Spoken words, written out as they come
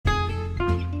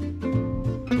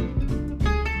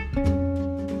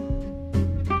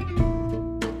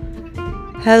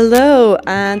Hello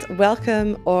and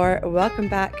welcome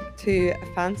back to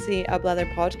Fancy a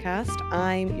Blether podcast.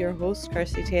 I'm your host,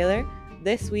 Kirsty Taylor.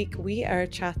 This week we are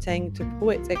chatting to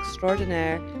poet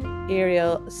extraordinaire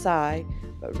Ariel Sai.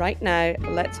 But right now,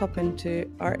 let's hop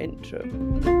into our intro.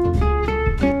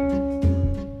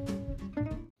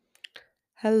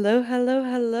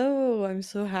 Hello. I'm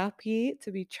so happy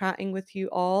to be chatting with you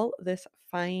all this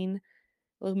fine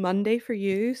Monday for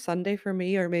you, Sunday for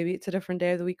me, or maybe it's a different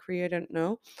day of the week for you, I don't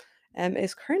know.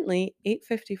 It's currently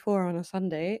 8:54 on a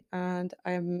Sunday, and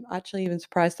I'm actually even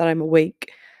surprised that I'm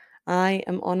awake. I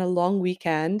am on a long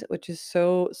weekend, which is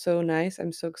so nice.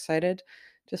 I'm so excited.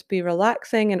 Just be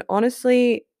relaxing, and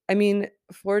honestly, I mean,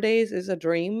 4 days is a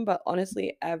dream, but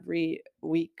honestly, every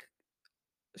week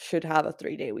should have a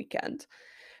 3-day weekend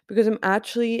because I'm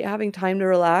actually having time to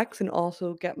relax and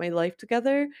also get my life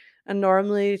together. And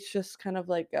normally it's just kind of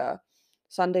like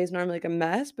Sunday's normally like a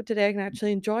mess, but today I can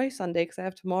actually enjoy Sunday because I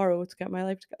have tomorrow to get my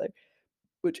life together,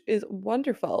 which is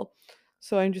wonderful.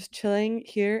 So I'm just chilling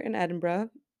here in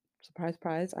Edinburgh. Surprise,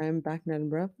 surprise, I am back in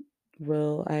Edinburgh.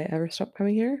 Will I ever stop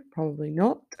coming here? Probably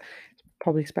not.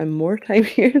 Probably spend more time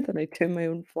here than I do in my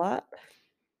own flat,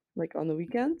 like on the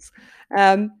weekends.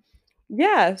 Um,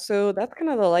 yeah, so that's kind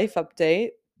of the life update.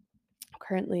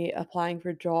 Currently applying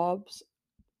for jobs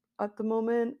at the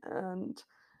moment and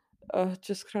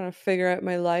just trying to figure out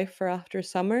my life for after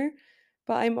summer.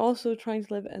 But I'm also trying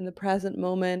to live in the present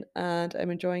moment and I'm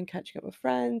enjoying catching up with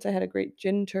friends. I had a great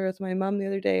gin tour with my mum the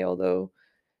other day, although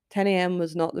 10 a.m.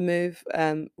 was not the move,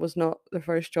 was not the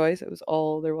first choice. It was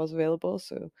all there was available.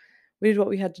 So we did what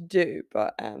we had to do.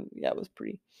 But yeah, it was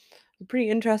a pretty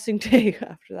interesting day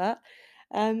after that.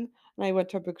 And I went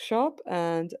to a bookshop,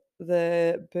 and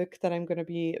the book that I'm going to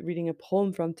be reading a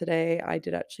poem from today, I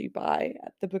did actually buy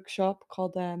at the bookshop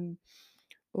called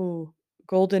oh,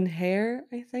 Golden Hair,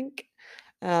 I think.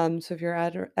 So if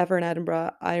you're ever in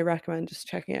Edinburgh, I recommend just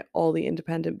checking out all the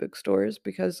independent bookstores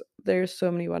because there's so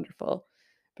many wonderful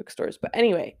bookstores. But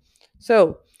anyway,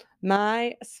 so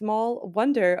my small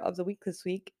wonder of the week this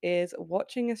week is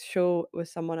watching a show with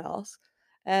someone else.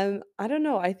 I don't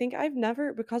know. I think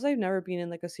because I've never been in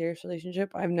like a serious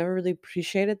relationship, I've never really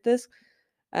appreciated this.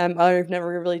 I've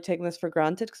never really taken this for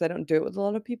granted because I don't do it with a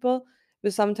lot of people.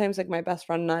 But sometimes, like my best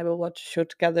friend and I will watch a show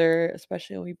together,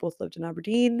 especially when we both lived in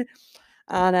Aberdeen.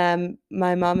 And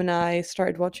my mom and I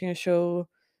started watching a show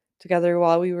together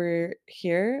while we were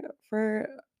here for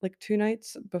like 2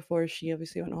 nights before she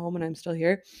obviously went home, and I'm still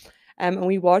here. And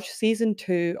we watched season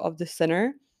 2 of The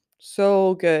Sinner.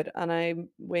 So good. And I'm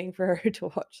waiting for her to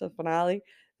watch the finale.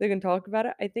 They can talk about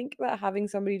it. I think that having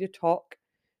somebody to talk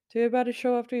to about a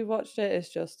show after you've watched it is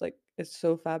just like it's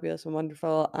so fabulous and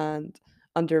wonderful and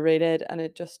underrated. And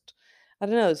it just I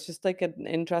don't know, it's just like an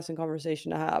interesting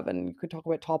conversation to have, and you could talk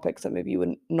about topics that maybe you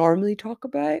wouldn't normally talk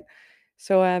about.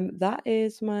 So that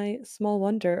is my small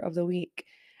wonder of the week.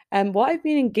 And what I've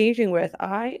been engaging with,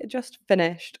 I just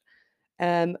finished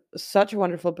such a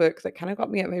wonderful book that kind of got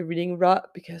me at my reading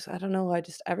rut because I don't know, I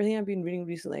just everything I've been reading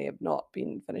recently I've not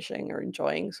been finishing or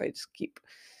enjoying, so I just keep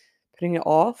putting it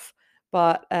off.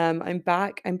 But I'm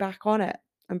back on it.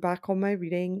 I'm back on my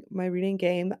reading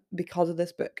game because of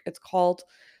this book. It's called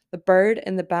The Bird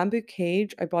in the Bamboo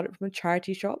Cage. I bought it from a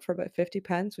charity shop for about 50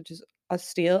 pence, which is a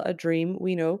steal, a dream,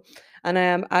 we know. And I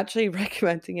am actually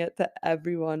recommending it to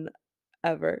everyone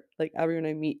ever, like everyone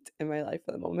I meet in my life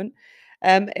at the moment.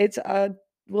 It's a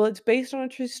well, it's based on a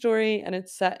true story and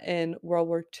it's set in World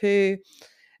War II.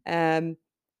 Um,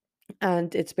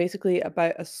 and it's basically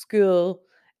about a school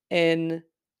in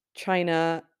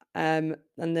China, and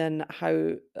then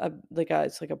how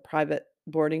it's like a private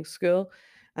boarding school,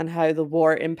 and how the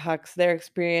war impacts their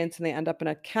experience, and they end up in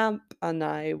a camp, and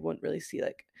I won't really see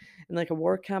like in like a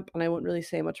war camp, and I won't really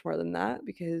say much more than that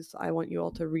because I want you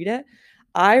all to read it.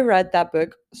 I read that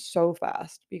book so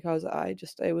fast because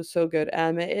it was so good.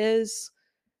 It is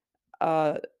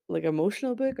uh like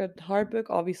emotional book, a hard book,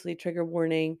 obviously trigger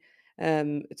warning.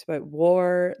 It's about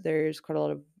war. There's quite a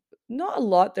lot of not a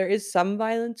lot, there is some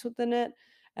violence within it,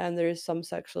 and there is some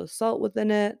sexual assault within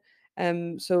it.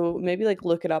 So maybe like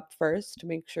look it up first to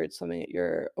make sure it's something that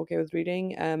you're okay with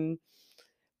reading.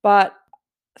 But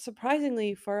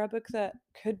surprisingly, for a book that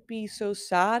could be so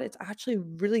sad, it's actually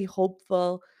really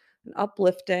hopeful and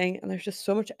uplifting, and there's just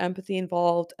so much empathy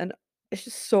involved, and it's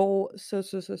just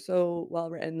so well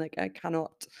written. Like I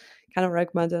cannot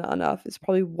recommend it enough. It's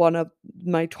probably one of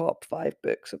my top 5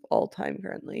 books of all time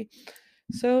currently.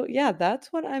 So yeah,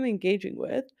 that's what I'm engaging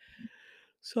with.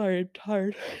 Sorry, I'm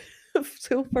tired.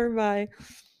 So for my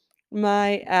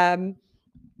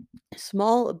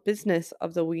small business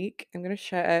of the week, I'm gonna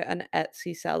shout out an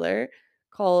Etsy seller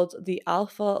called the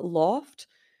Alpha Loft.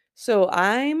 So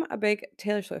I'm a big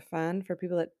Taylor Swift fan for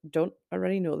people that don't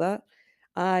already know that.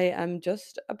 I am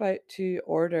just about to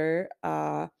order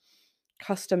a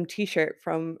custom t-shirt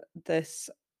from this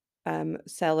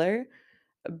seller,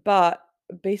 but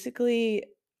basically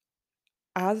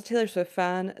as a Taylor Swift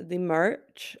fan, the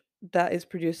merch that is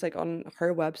produced like on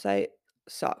her website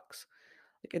sucks.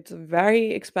 Like it's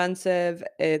very expensive,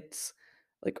 it's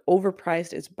like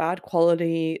overpriced, it's bad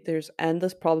quality, there's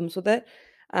endless problems with it.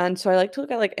 And so I like to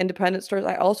look at like independent stores.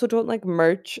 I also don't like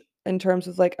merch in terms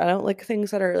of like I don't like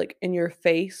things that are like in your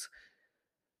face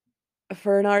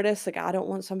for an artist. Like I don't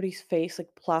want somebody's face like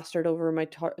plastered over my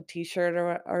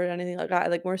t-shirt or anything like that. I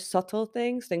like more subtle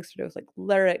things, things to do with like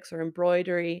lyrics or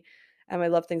embroidery. And I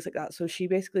love things like that. So she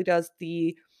basically does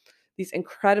these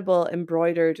incredible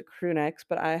embroidered crew necks,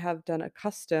 but I have done a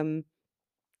custom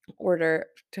order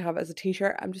to have as a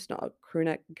t-shirt. I'm just not a crew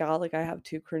neck gal. Like I have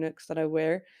two crew necks that I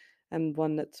wear, and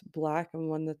one that's black and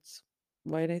one that's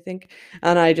white, I think.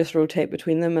 And I just rotate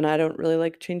between them, and I don't really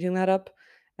like changing that up.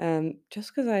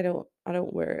 Just because I don't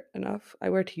wear it enough. I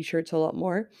wear t-shirts a lot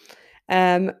more.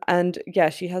 And yeah,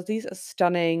 she has these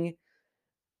stunning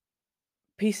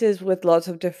pieces with lots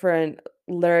of different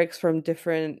lyrics from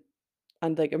different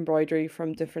and like embroidery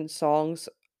from different songs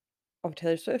of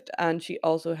Taylor Swift. And she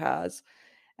also has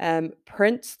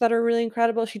prints that are really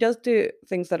incredible. She does do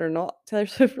things that are not Taylor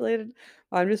Swift related.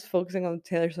 I'm just focusing on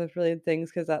Taylor Swift related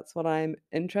things because that's what I'm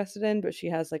interested in. But she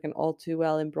has like an all too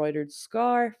well embroidered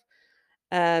scarf.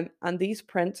 And these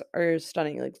prints are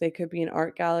stunning. Like they could be an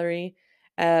art gallery.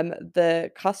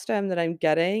 The custom that I'm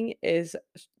getting is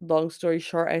long story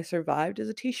short, I survived as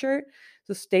a t-shirt.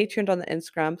 So stay tuned on the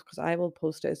Instagrams because I will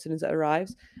post it as soon as it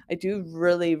arrives. I do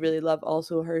really, really love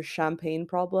also her champagne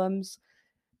problems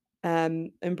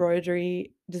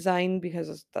embroidery design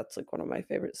because that's like one of my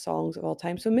favorite songs of all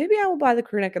time. So maybe I will buy the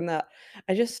crew neck in that.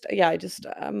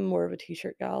 I'm more of a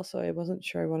t-shirt gal, so I wasn't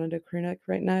sure I wanted a crew neck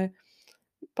right now.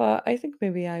 But I think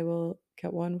maybe I will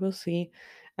get one. We'll see.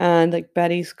 And like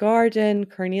Betty's Garden,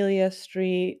 Cornelia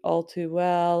Street, All Too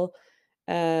Well,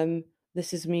 um,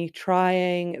 This Is Me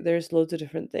Trying. There's loads of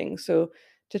different things. So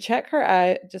to check her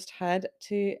out, just head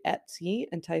to Etsy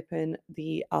and type in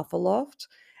the Alpha Loft.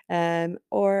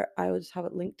 Or I will just have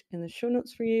it linked in the show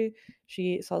notes for you.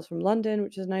 She sells from London,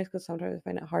 which is nice because sometimes I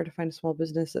find it hard to find a small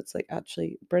business that's like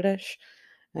actually British.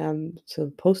 So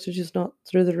the postage is not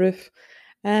through the roof.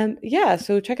 Yeah,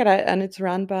 so check it out, and it's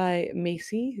run by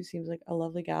Macy, who seems like a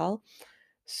lovely gal.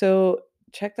 So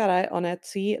check that out on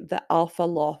Etsy, the Alpha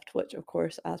Loft, which of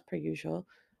course, as per usual,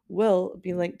 will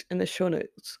be linked in the show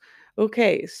notes.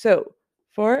 Okay, so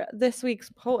for this week's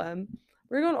poem,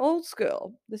 we're going old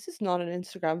school. This is not an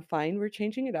Instagram find, we're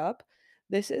changing it up.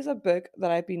 This is a book that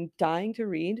I've been dying to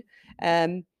read.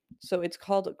 So it's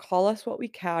called Call Us What We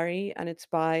Carry, and it's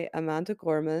by Amanda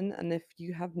Gorman. And if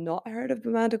you have not heard of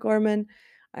Amanda Gorman,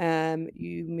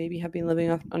 you maybe have been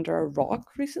living under a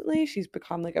rock recently. She's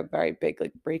become like a very big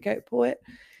like breakout poet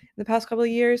in the past couple of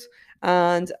years,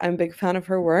 and I'm a big fan of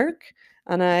her work.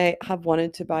 And I have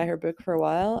wanted to buy her book for a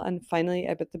while, and finally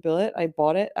I bit the bullet. I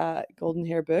bought it at Golden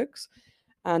Hair Books,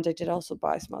 and I did also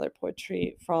buy some other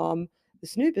poetry from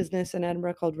this new business in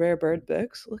Edinburgh called Rare Bird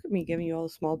Books. Look at me giving you all the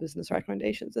small business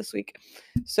recommendations this week.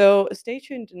 So stay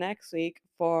tuned next week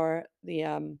for the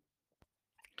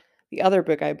other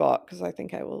book I bought because I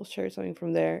think I will share something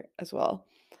from there as well.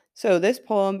 So this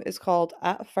poem is called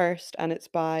At First and it's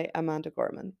by Amanda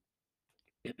Gorman.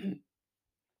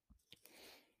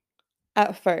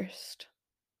 At first,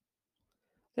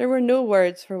 there were no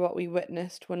words for what we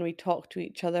witnessed when we talked to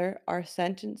each other. Our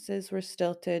sentences were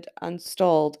stilted and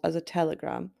stalled as a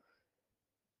telegram.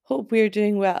 Hope we are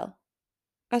doing well,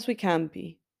 as we can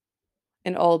be,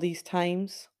 in all these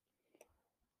times.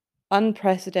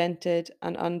 Unprecedented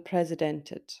and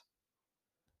unprecedented.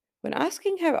 When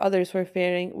asking how others were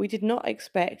faring, we did not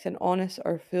expect an honest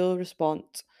or full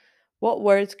response. What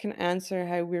words can answer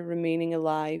how we're remaining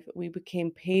alive? We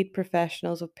became paid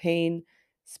professionals of pain,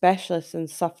 specialists in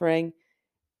suffering,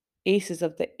 aces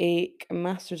of the ache,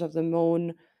 masters of the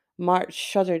moan. March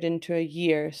shuddered into a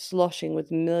year, sloshing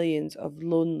with millions of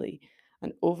lonely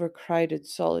and overcrowded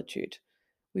solitude.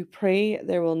 We pray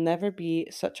there will never be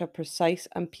such a precise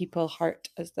and people heart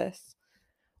as this.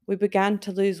 We began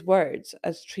to lose words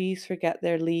as trees forget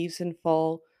their leaves in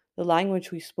fall. The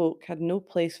language we spoke had no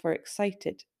place for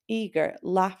excited, eager,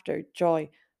 laughter, joy,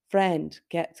 friend,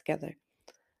 get together.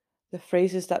 The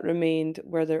phrases that remained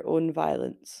were their own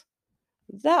violence.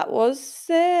 That was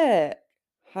sick!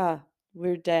 Ha,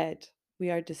 we're dead. We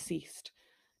are deceased.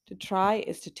 To try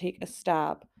is to take a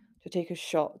stab, to take a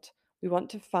shot. We want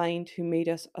to find who made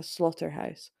us a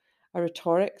slaughterhouse, a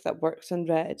rhetoric that works in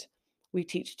red. We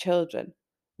teach children.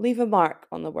 Leave a mark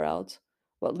on the world.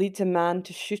 What leads a man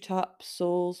to shoot up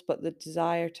souls but the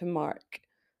desire to mark?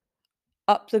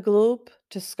 Up the globe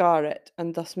to scar it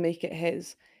and thus make it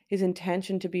his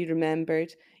intention to be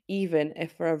remembered, even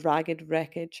if for a ragged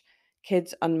wreckage.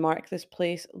 Kids unmark this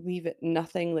place, leave it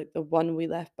nothing like the one we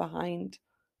left behind.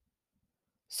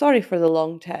 Sorry for the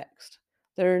long text.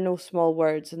 There are no small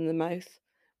words in the mouth.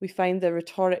 We find the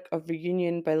rhetoric of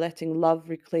reunion by letting love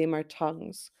reclaim our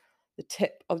tongues. The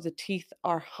tip of the teeth,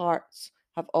 our hearts,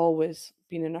 have always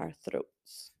been in our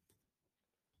throats.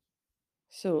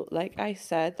 So, like I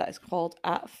said, that is called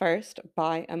At First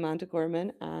by Amanda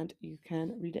Gorman, and you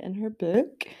can read it in her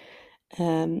book.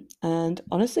 And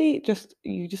honestly, if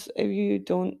you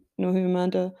don't know who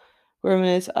Amanda Gorman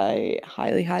is, I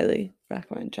highly, highly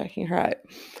recommend checking her out.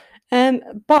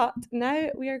 But now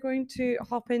we are going to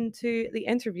hop into the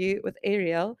interview with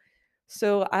Ariel.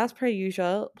 So, as per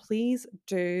usual, please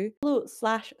do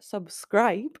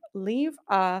follow/subscribe, leave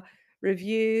a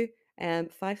review,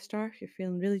 5-star if you're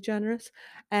feeling really generous.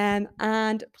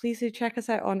 And please do check us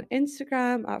out on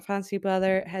Instagram at Fancy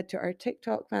Blether. Head to our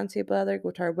TikTok, Fancy Blether.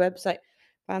 Go to our website,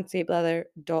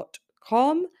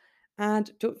 fancyblether.com.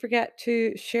 And don't forget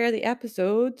to share the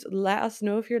episodes. Let us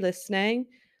know if you're listening.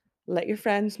 Let your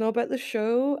friends know about the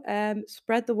show.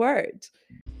 Spread the word.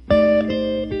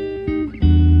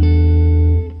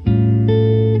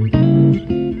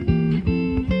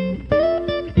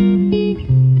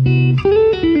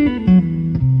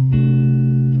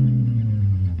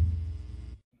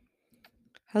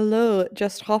 Hello,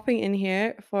 just hopping in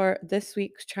here for this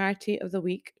week's charity of the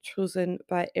week chosen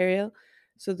by Ariel.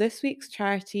 So this week's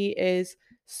charity is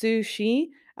Sushi,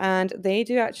 and they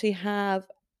do actually have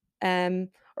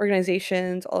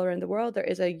organizations all around the world. There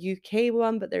is a UK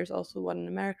one, but there's also one in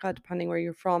America, depending where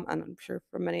you're from, and I'm sure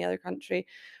from many other country.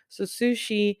 So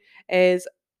Sushi is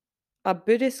a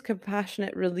Buddhist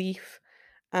compassionate relief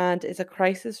and is a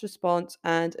crisis response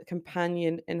and a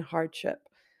companion in hardship.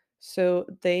 So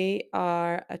they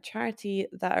are a charity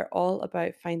that are all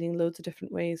about finding loads of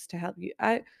different ways to help you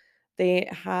out. They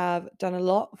have done a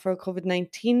lot for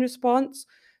COVID-19 response.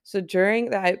 So during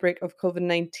the outbreak of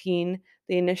COVID-19,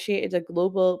 they initiated a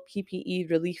global PPE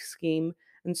relief scheme.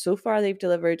 And so far, they've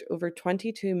delivered over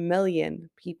 22 million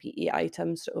PPE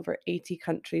items to over 80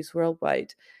 countries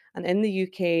worldwide. And in the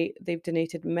UK, they've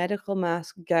donated medical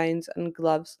masks, gowns, and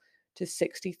gloves to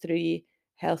 63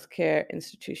 healthcare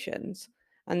institutions.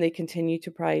 And they continue to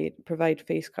provide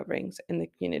face coverings in the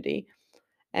community.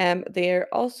 They are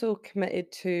also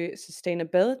committed to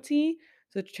sustainability.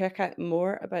 So, to check out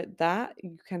more about that,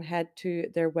 you can head to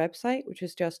their website, which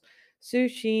is just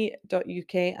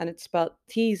sushi.uk, and it's spelled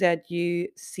TZUCHI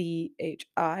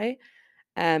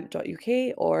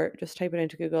 .uk, or just type it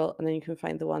into Google and then you can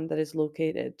find the one that is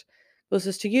located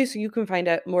closest to you. So you can find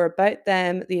out more about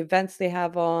them, the events they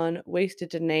have on, ways to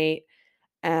donate,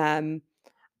 um,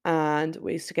 and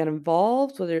ways to get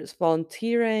involved, whether it's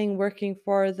volunteering, working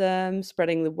for them,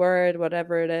 spreading the word,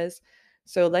 whatever it is.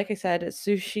 So, like I said, it's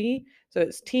sushi. So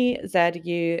it's TZUCHI.uk.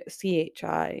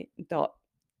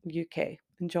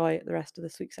 Enjoy the rest of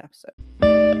this week's episode.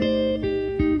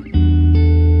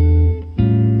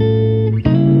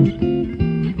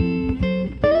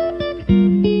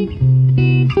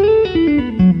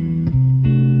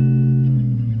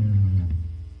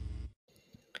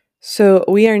 So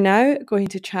we are now going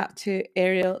to chat to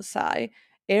Ariel Sai.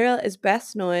 Ariel is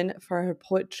best known for her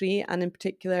poetry and in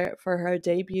particular for her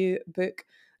debut book,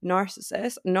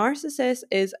 Narcissus. Narcissus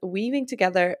is weaving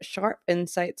together sharp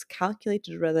insights,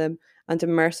 calculated rhythm, and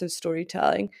immersive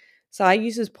storytelling. Sai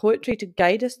uses poetry to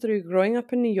guide us through growing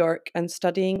up in New York and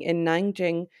studying in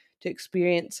Nanjing to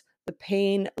experience the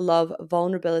pain, love,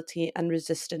 vulnerability, and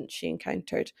resistance she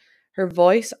encountered. Her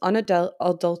voice,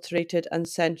 unadulterated and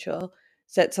sensual,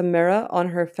 sets a mirror on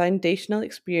her foundational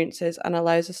experiences and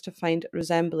allows us to find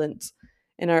resemblance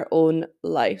in our own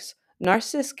lives.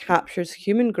 Narcissus captures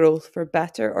human growth for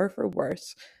better or for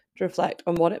worse to reflect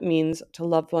on what it means to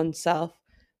love oneself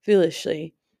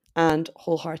foolishly and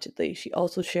wholeheartedly. She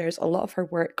also shares a lot of her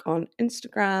work on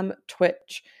Instagram,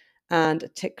 Twitch, and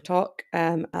TikTok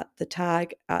at the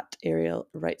tag at Ariel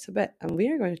Writes a Bit. And we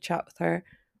are going to chat with her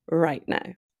right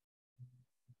now.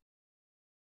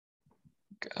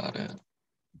 Got it.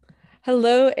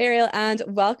 Hello, Ariel, and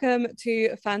welcome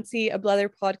to Fancy a Blether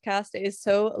podcast. It is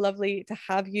so lovely to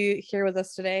have you here with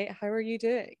us today. How are you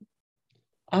doing?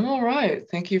 I'm all right.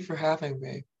 Thank you for having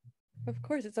me. Of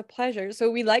course, it's a pleasure.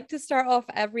 So we like to start off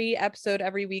every episode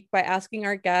every week by asking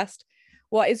our guest,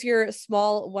 what is your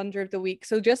small wonder of the week?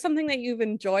 So just something that you've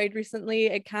enjoyed recently.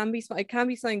 It can be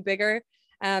something bigger.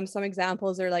 Some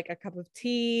examples are like a cup of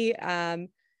tea,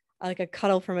 like a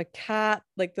cuddle from a cat,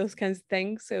 like those kinds of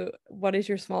things. So what is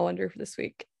your small wonder for this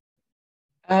week?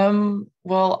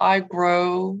 Well, I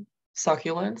grow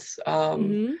succulents,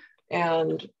 Mm-hmm.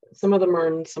 and some of them are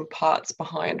in some pots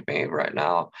behind me right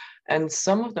now, and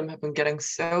some of them have been getting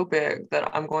so big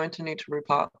that I'm going to need to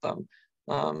repot them.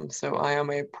 So I am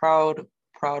a proud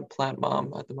plant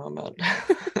mom at the moment.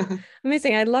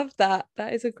 Amazing. I love that.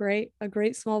 That is a great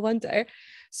small wonder.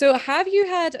 So have you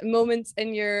had moments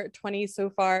in your 20s so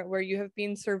far where you have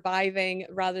been surviving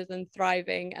rather than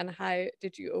thriving, and how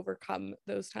did you overcome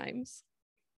those times?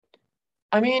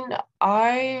 I mean,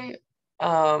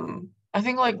 I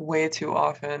think like way too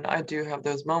often I do have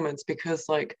those moments because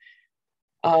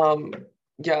um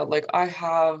yeah, like I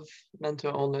have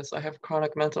mental illness. I have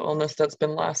chronic mental illness that's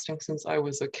been lasting since I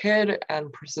was a kid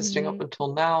and persisting up Mm-hmm.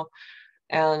 until now.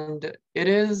 And it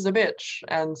is a bitch.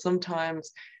 And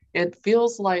sometimes it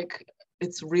feels like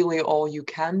it's really all you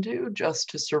can do just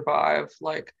to survive,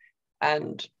 like,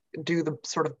 and do the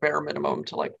sort of bare minimum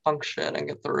to like function and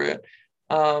get through it.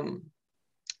 Um,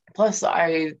 Plus,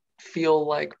 I feel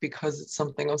like because it's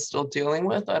something I'm still dealing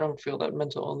with, I don't feel that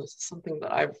mental illness is something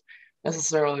that I've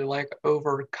necessarily like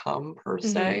overcome per Mm-hmm.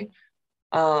 se.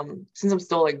 Since I'm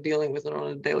still like dealing with it on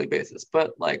a daily basis.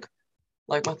 But like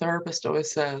my therapist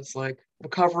always says, like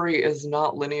recovery is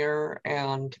not linear,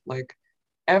 and like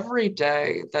every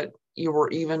day that you were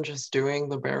even just doing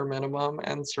the bare minimum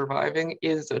and surviving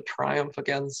is a triumph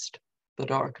against the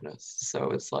darkness.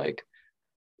 So it's like,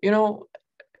 you know,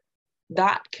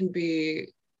 that can be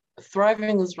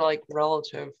thriving is like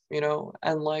relative,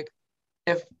 and like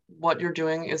if what you're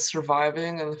doing is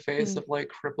surviving in the face of like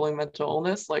crippling mental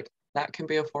illness, like that can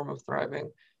be a form of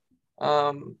thriving.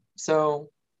 So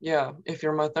yeah, if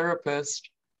you're my therapist,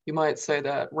 you might say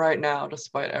that right now,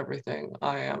 despite everything,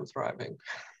 I am thriving.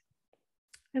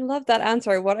 I love that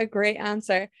answer. What a great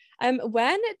answer.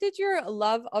 When did your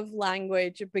love of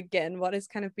language begin? What has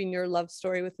kind of been your love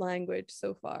story with language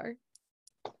so far?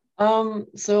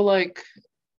 So like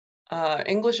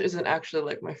English isn't actually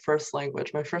like my first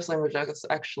language. My first language is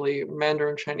actually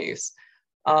Mandarin Chinese.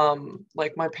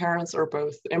 Like my parents are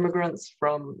both immigrants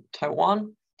from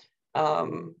Taiwan,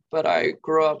 but I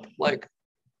grew up like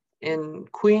in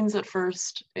Queens at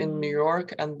first, in New Mm,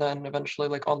 York, and then eventually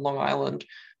like on Long Island,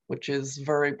 which is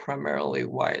very primarily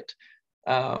white,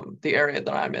 the area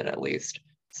that I'm in at least.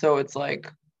 So it's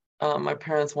like my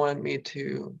parents wanted me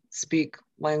to speak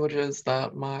languages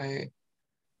that my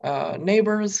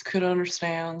neighbors could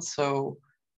understand. So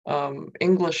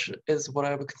English is what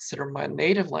I would consider my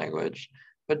native language,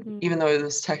 but mm, even though it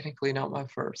is technically not my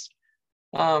first.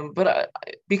 But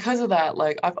because of that,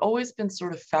 like I've always been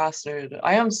sort of fascinated.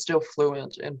 I am still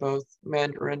fluent in both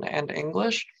Mandarin and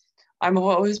English. I've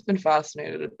always been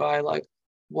fascinated by like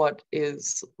what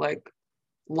is like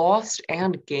lost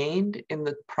and gained in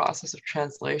the process of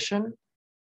translation.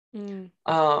 mm,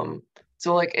 Um,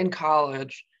 so like in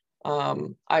college,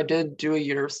 I did do a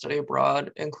year of study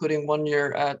abroad, including 1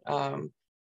 year at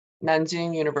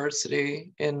Nanjing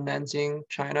University in Nanjing,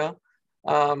 China.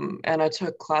 And I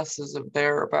took classes of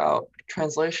there about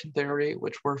translation theory,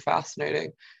 which were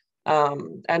fascinating.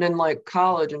 And in like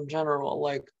college in general,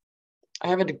 like I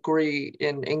have a degree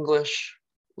in English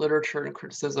literature and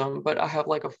criticism, but I have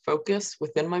like a focus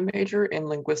within my major in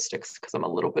linguistics because I'm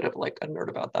a little bit of like a nerd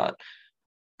about that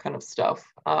kind of stuff.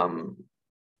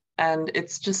 And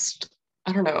it's just,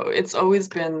 I don't know, it's always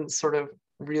been sort of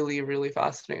really, really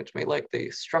fascinating to me, like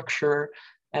the structure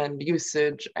and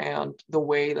usage and the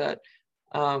way that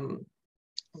um,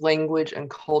 language and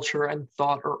culture and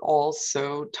thought are all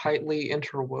so tightly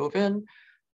interwoven.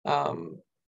 Um,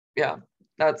 yeah,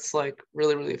 that's like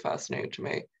really, really fascinating to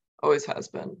me, always has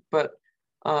been. But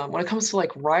when it comes to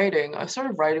like writing, I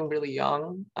started writing really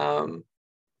young.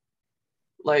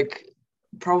 Like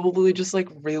probably just like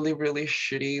really, really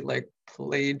shitty like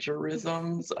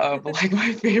plagiarisms of like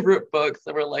my favorite books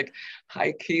that were like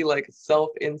high key like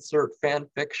self-insert fan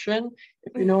fiction,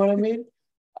 if you know what I mm. mean.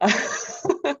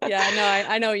 Yeah, no,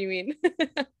 I know what you mean.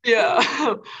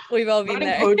 Yeah. We've all been writing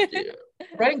there. poetry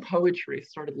writing poetry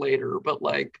started later, but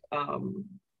like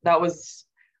that was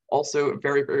also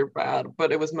very, very bad.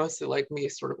 But it was mostly like me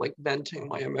sort of like venting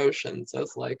my emotions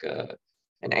as like a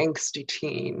an angsty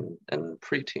teen and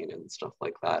preteen and stuff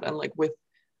like that. And like with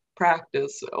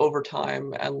practice over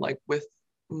time and like with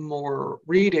more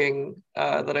reading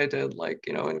that I did like,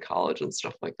 in college and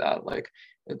stuff like that, like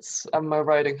it's my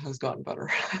writing has gotten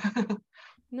better.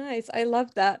 Nice. I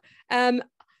love that.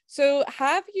 So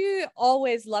have you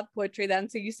always loved poetry then?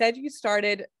 So you said you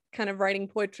started kind of writing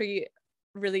poetry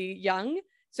really young.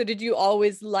 So did you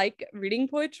always like reading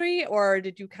poetry, or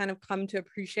did you kind of come to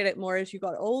appreciate it more as you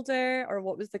got older, or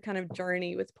what was the kind of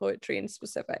journey with poetry in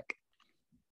specific?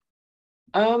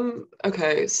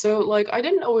 Okay, so like I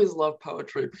didn't always love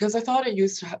poetry because I thought it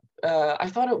used to I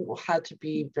thought it had to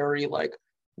be very like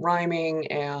rhyming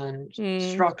and Mm,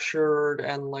 structured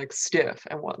and like stiff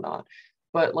and whatnot.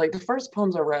 But like the first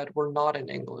poems I read were not in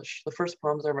English. The first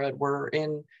poems I read were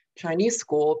in Chinese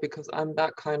school because I'm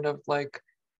that kind of like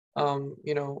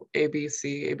you know,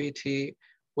 ABC, ABT,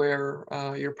 where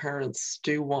your parents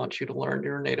do want you to learn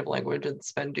your native language and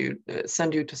send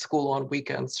you to school on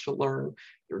weekends to learn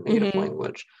your native mm-hmm,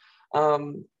 language.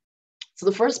 Um, so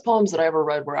the first poems that I ever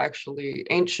read were actually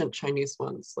ancient Chinese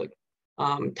ones, like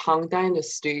Tang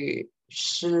Dynasty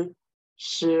Shi,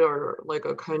 or like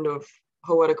a kind of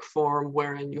poetic form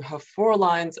wherein you have 4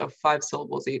 lines of 5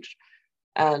 syllables each.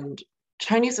 And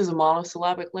Chinese is a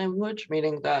monosyllabic language,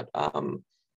 meaning that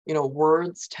you know,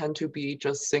 words tend to be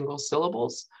just single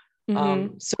syllables.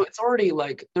 mm-hmm, So it's already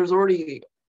like there's already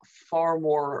far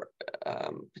more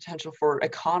potential for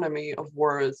economy of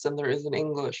words than there is in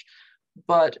English.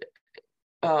 But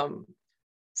um,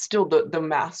 still, the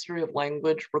mastery of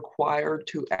language required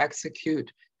to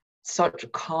execute such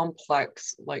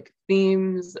complex like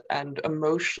themes and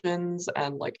emotions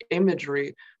and like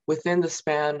imagery within the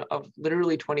span of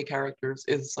literally 20 characters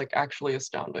is like actually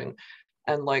astounding.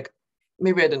 And like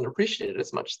maybe I didn't appreciate it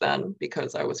as much then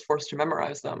because I was forced to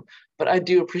memorize them, but I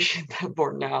do appreciate that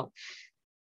more now.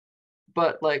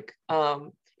 But like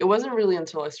it wasn't really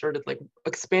until I started like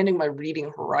expanding my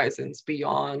reading horizons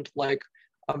beyond like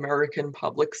American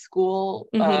public school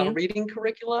mm-hmm. reading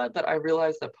curricula that I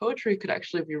realized that poetry could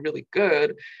actually be really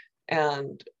good.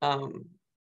 And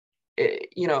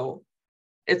you know,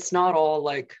 it's not all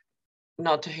like,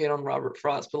 not to hate on Robert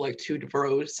Frost, but like Two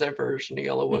Devereaux's version of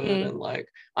Yellowwood, Mm-hmm. and like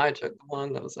I took the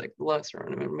one that was like the lesser,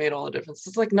 and it made all the difference.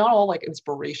 It's like not all like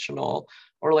inspirational,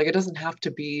 or like it doesn't have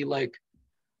to be like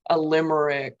a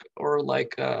limerick or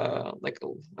like a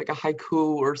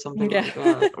haiku or something Yeah. like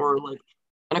that, or like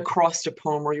an acrostic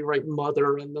poem where you write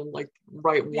mother and then like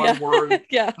write one Yeah. word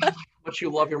Yeah. how much you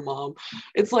love your mom.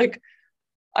 It's like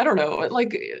I don't know,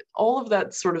 like all of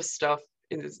that sort of stuff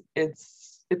is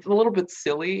it's a little bit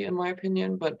silly in my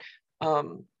opinion, but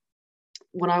um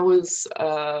when I was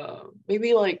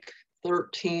maybe like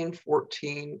 13,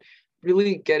 14,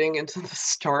 really getting into the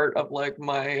start of like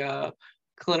my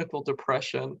clinical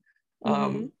depression. Mm-hmm.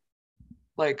 Um,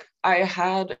 like I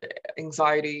had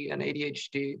anxiety and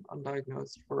ADHD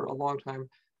undiagnosed for a long time,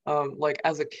 like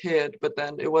as a kid, but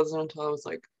then it wasn't until I was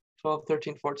like 12,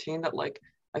 13, 14 that like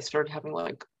I started having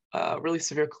like really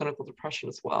severe clinical depression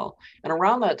as well. And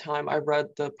around that time, I read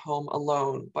the poem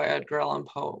Alone by Edgar Allan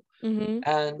Poe. Mm-hmm.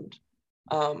 And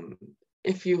um,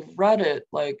 if you've read it,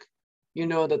 like, you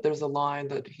know that there's a line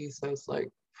that he says, like,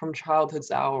 from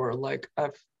childhood's hour, like,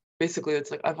 basically,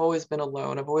 it's like, I've always been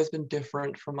alone. I've always been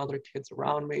different from other kids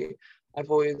around me. I've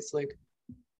always, like,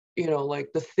 you know, like,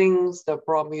 the things that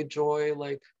brought me joy,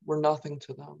 like, were nothing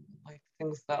to them. Like,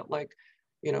 things that, like,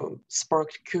 you know,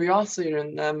 sparked curiosity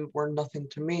in them were nothing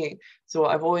to me. So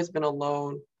I've always been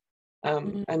alone,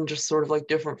 Mm-hmm. and just sort of like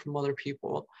different from other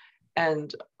people.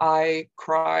 And I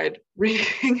cried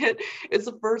reading it. It's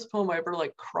the first poem I ever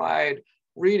like cried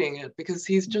reading it because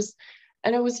he's just,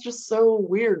 and it was just so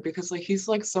weird because like he's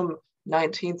like some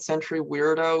 19th century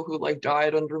weirdo who like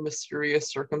died under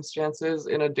mysterious circumstances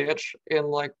in a ditch in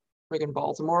like friggin'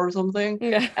 Baltimore or something.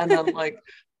 Yeah. And then like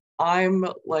I'm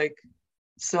like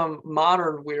some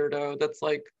modern weirdo that's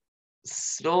like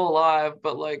still alive,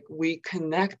 but like we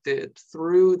connected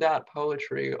through that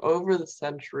poetry over the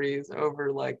centuries,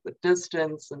 over like the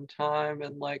distance and time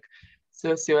and like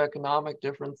socioeconomic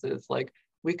differences. Like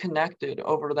we connected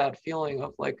over that feeling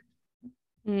of like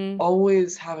Mm.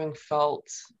 always having felt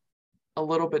a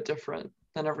little bit different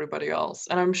than everybody else.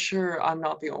 And I'm sure I'm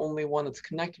not the only one that's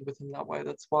connected with him that way.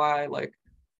 That's why like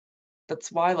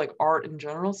art in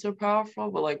general is so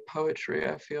powerful, but like poetry,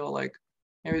 I feel like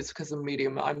maybe it's because the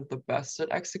medium I'm the best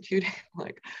at executing,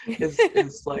 like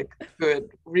is like good,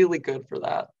 really good for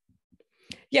that.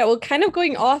 Yeah, well, kind of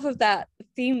going off of that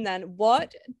theme then,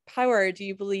 what power do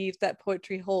you believe that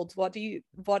poetry holds? What do you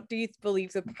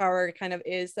believe the power kind of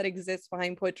is that exists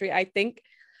behind poetry? I think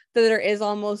that there is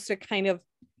almost a kind of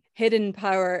hidden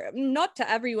power, not to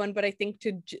everyone, but I think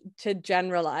to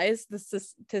generalize this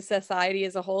to society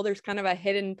as a whole, there's kind of a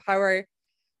hidden power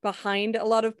behind a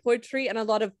lot of poetry and a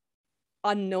lot of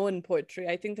unknown poetry.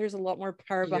 I think there's a lot more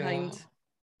power Yeah. behind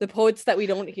the poets that we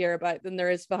don't hear about than there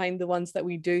is behind the ones that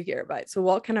we do hear about. So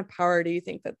what kind of power do you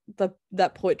think that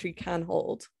that poetry can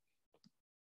hold?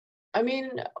 I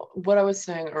mean, what I was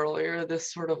saying earlier,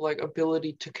 this sort of like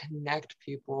ability to connect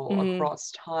people Mm-hmm.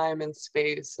 across time and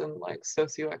space and like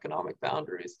socioeconomic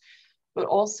boundaries, but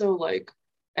also like,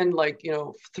 and like, you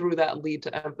know, through that lead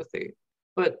to empathy.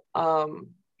 But,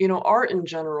 you know, art in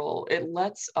general, it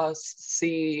lets us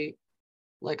see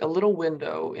like a little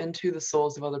window into the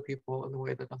souls of other people in the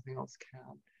way that nothing else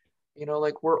can. You know,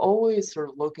 like we're always sort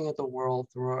of looking at the world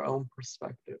through our own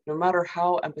perspective, no matter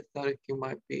how empathetic you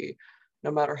might be,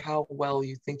 no matter how well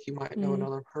you think you might know Mm-hmm.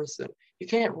 another person. You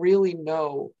can't really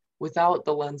know without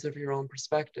the lens of your own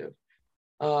perspective.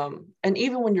 And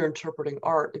even when you're interpreting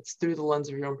art, it's through the lens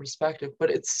of your own perspective,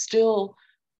 but it's still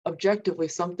objectively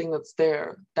something that's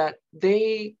there that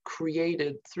they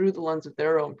created through the lens of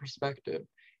their own perspective.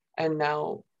 And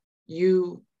now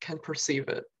you can perceive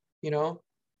it, you know,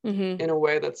 Mm-hmm. in a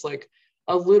way that's like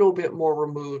a little bit more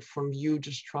removed from you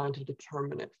just trying to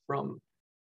determine it from,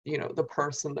 you know, the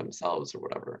person themselves or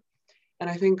whatever. And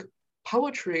I think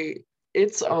poetry,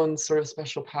 its own sort of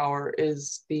special power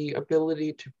is the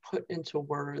ability to put into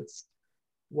words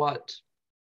what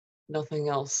nothing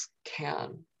else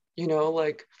can, you know,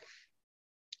 like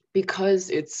because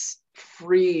it's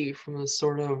free from the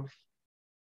sort of,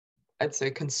 I'd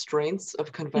say, constraints of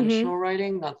Mm-hmm. conventional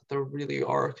writing. Not that there really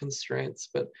are constraints,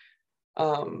 but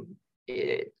um,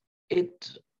 it, it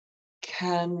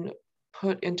can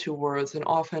put into words and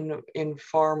often in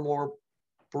far more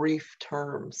brief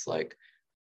terms, like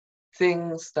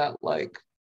things that like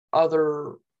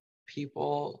other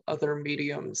people, other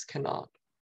mediums cannot.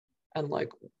 And like,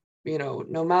 you know,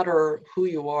 no matter who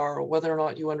you are, whether or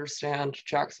not you understand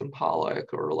Jackson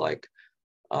Pollock or like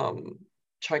um,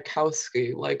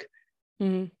 Tchaikovsky, like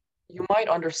Mm-hmm. you might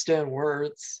understand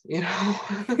words, you know?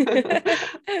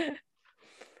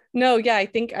 No, yeah, I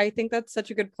think that's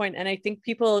such a good point. And I think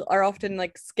people are often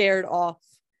like scared off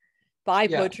by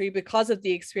Yeah. poetry because of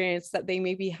the experience that they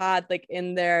maybe had like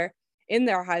in their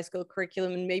high school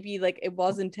curriculum, and maybe like it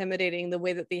was intimidating the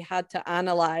way that they had to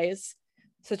analyze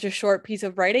such a short piece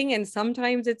of writing. And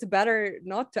sometimes it's better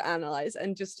not to analyze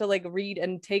and just to like read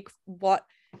and take what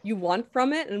you want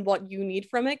from it and what you need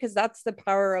from it, because that's the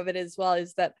power of it as well,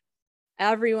 is that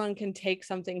everyone can take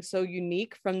something so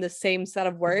unique from the same set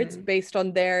of words Mm-hmm. based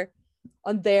on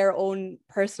their own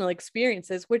personal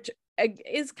experiences, which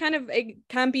is kind of, it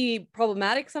can be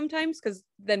problematic sometimes because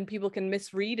then people can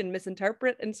misread and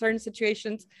misinterpret in certain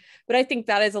situations. But I think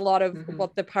that is a lot of Mm-hmm.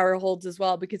 what the power holds as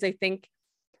well, because I think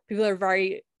people are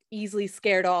very easily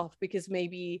scared off because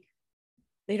maybe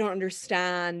they don't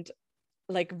understand,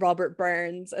 like Robert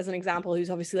Burns as an example, who's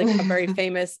obviously like a very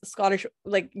famous Scottish,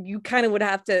 like you kind of would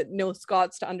have to know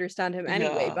Scots to understand him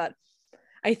anyway. Yeah. But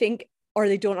I think, or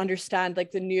they don't understand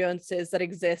like the nuances that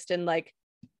exist in like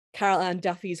Carol Ann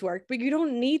Duffy's work. But you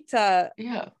don't need to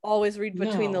Yeah. always read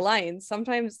between the No. lines.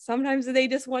 Sometimes they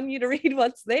just want you to read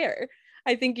what's there.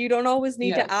 I think you don't always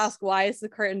need to Yes. ask, why is the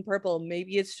curtain purple?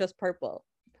 Maybe it's just purple.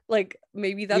 Like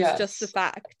maybe that's just the Yes.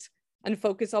 fact, and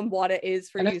focus on what it is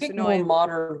for And I you. So think no, I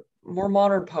more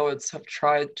modern poets have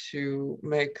tried to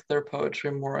make their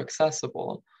poetry more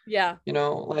accessible. yeah. You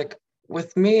know, like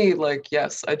with me, like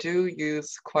yes, I do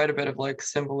use quite a bit of like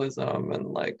symbolism and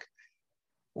like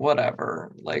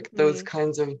whatever, like those Mm,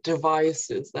 kinds of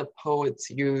devices that poets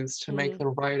use to make mm, their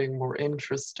writing more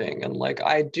interesting. And like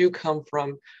I do come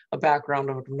from a background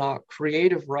of not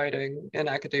creative writing in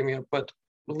academia, but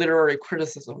literary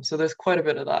criticism. So there's quite a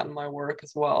bit of that in my work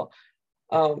as well.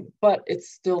 But it's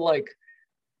still like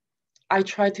I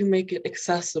try to make it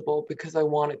accessible because I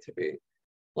want it to be.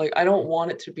 Like I don't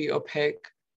want it to be opaque.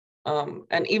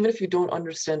 And even if you don't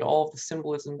understand all of the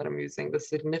symbolism that I'm using, the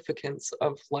significance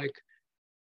of like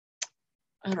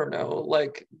I don't know,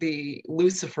 like the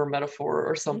Lucifer metaphor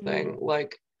or mm. something,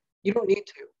 like you don't need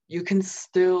to. You can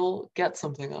still get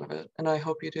something out of it, and I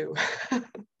hope you do.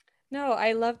 No,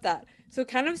 I love that. So,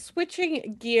 kind of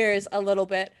switching gears a little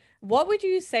bit, what would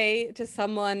you say to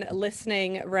someone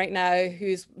listening right now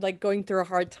who's like going through a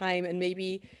hard time and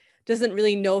maybe doesn't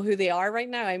really know who they are right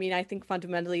now? I mean, I think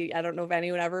fundamentally, I don't know if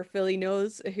anyone ever fully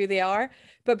knows who they are,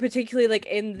 but particularly like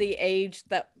in the age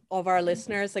that of our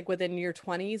listeners, like within your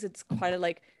 20s, it's quite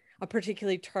a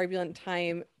particularly turbulent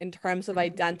time in terms of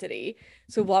identity.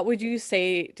 So what would you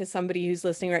say to somebody who's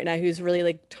listening right now who's really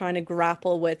like trying to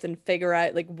grapple with and figure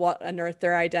out like what on earth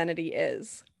their identity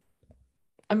is?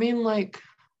 I mean, like,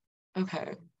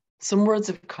 okay, some words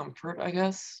of comfort, I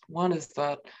guess. One is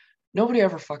that nobody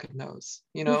ever fucking knows,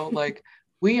 you know, like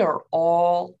we are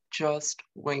all just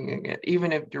winging it.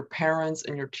 Even if your parents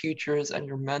and your teachers and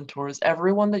your mentors,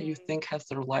 everyone that you think has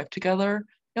their life together,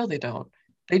 no, they don't.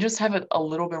 They just have it a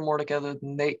little bit more together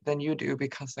than you do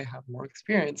because they have more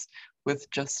experience with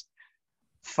just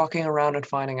fucking around and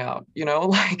finding out, you know?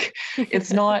 Like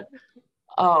it's not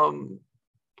um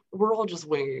we're all just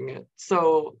winging it.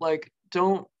 So like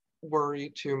don't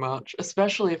worry too much,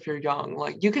 especially if you're young.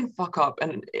 Like you can fuck up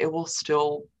and it will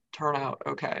still turn out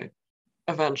okay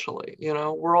eventually, you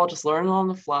know? We're all just learning on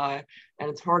the fly and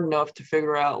it's hard enough to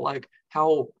figure out like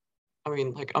how I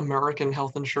mean like American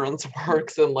health insurance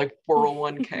works and like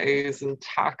 401ks and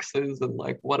taxes and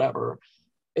like whatever.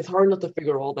 It's hard enough to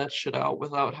figure all that shit out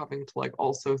without having to like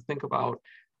also think about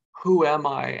who am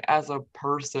I as a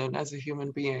person, as a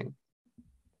human being.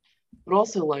 But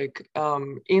also like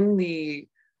in the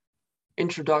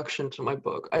introduction to my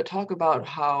book, I talk about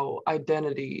how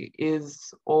identity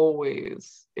is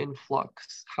always in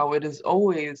flux, how it is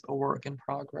always a work in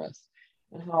progress,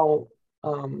 and how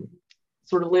um,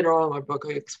 sort of later on in my book,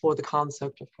 I explore the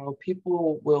concept of how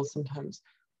people will sometimes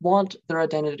want their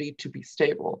identity to be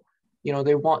stable. You know,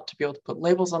 they want to be able to put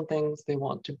labels on things, they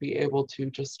want to be able to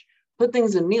just put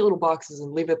things in neat little boxes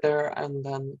and leave it there, and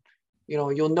then, you know,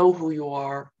 you'll know who you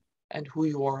are and who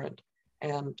you aren't.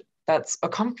 And that's a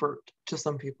comfort to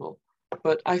some people.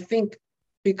 But I think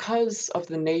because of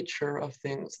the nature of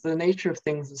things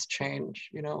is change,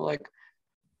 you know, like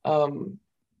um,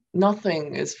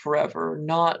 nothing is forever,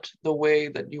 not the way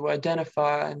that you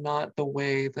identify, not the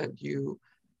way that you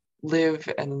live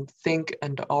and think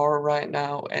and are right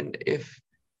now. And if,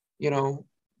 you know,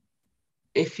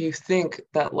 if you think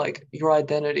that like your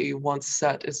identity once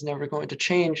set is never going to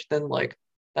change, then like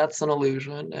that's an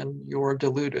illusion and you're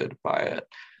deluded by it.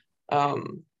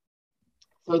 Um,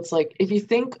 so it's like if you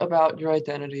think about your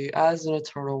identity as an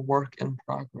eternal work in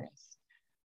progress,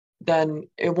 then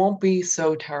it won't be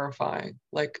so terrifying.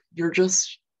 Like you're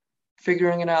just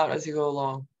figuring it out as you go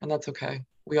along, and that's okay.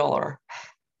 We all are.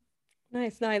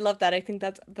 Nice. No, I love that. I think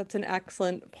that's an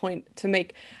excellent point to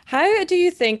make. How do you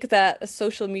think that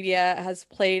social media has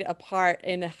played a part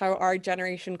in how our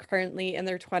generation currently in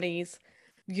their 20s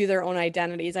view their own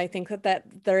identities? I think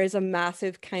that there is a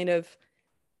massive kind of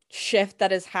shift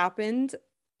that has happened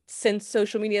since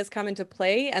social media has come into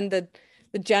play, and the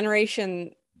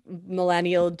generation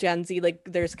millennial, Gen Z, like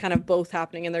there's kind of both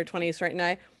happening in their 20s right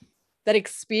now that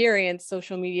experience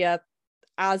social media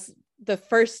as the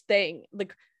first thing,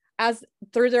 like as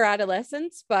through their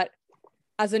adolescence, but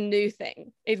as a new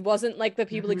thing. It wasn't like the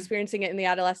people Mm-hmm. experiencing it in the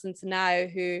adolescence now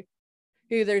who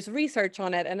there's research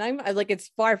on it, and I like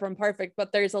it's far from perfect,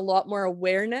 but there's a lot more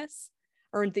awareness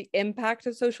around the impact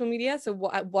of social media. So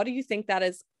what do you think that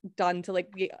has done to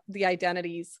like the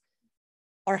identities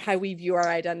or how we view our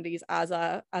identities as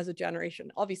a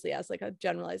generation, obviously as like a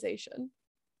generalization?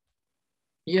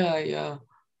 Yeah, yeah.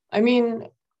 I mean,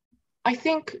 I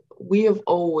think we have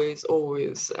always,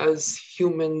 as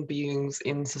human beings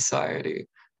in society,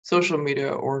 social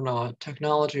media or not,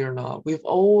 technology or not, we've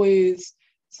always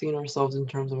seen ourselves in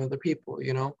terms of other people,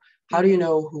 you know? How do you Mm-hmm.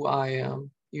 know who I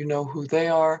am? You know who they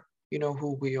are, you know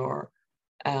who we are.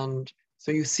 And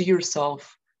so you see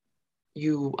yourself,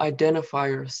 you identify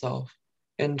yourself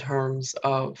in terms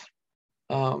of,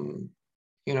 um,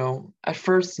 you know, at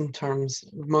first in terms,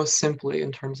 most simply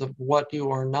in terms of what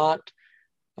you are not.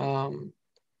 Um,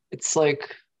 it's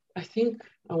like I think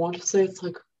I want to say it's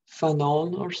like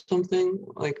Fanon or something,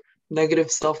 like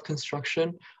negative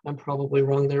self-construction. I'm probably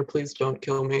wrong there. Please don't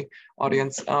kill me,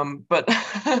 audience. But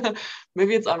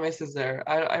maybe it's Aimé Césaire.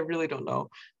 I really don't know.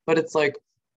 But it's like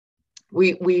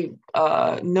we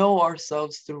know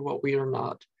ourselves through what we are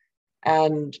not.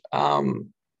 And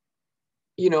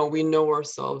you know, we know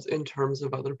ourselves in terms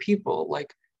of other people.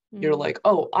 Like you're Mm. like,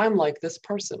 oh, I'm like this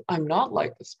person. I'm not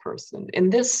like this person. In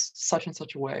this such and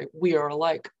such a way, we are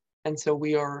alike. And so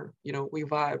we are, you know, we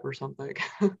vibe or something.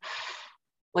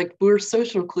 Like we're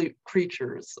social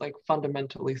creatures, like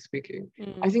fundamentally speaking.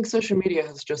 I Mm. think social media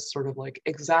has just sort of like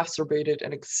exacerbated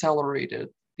and accelerated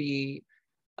the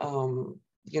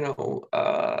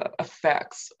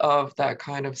effects of that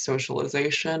kind of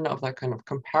socialization, of that kind of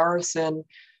comparison.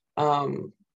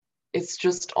 Um, it's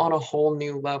just on a whole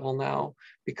new level now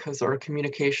because our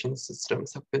communication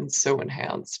systems have been so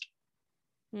enhanced.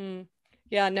 Mm.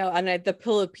 Yeah, no, and the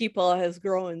pool of people has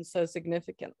grown so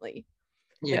significantly.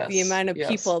 Like the Yes, amount of yes.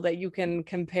 people that you can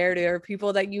compare to, or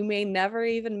people that you may never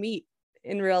even meet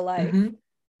in real life, Mm-hmm.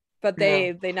 but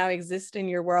Yeah. they now exist in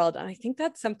your world. And I think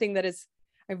that's something that is.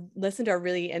 I've listened to a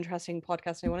really interesting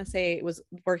podcast. I want to say it was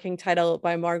Working Title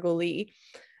by Margot Lee.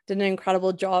 Did an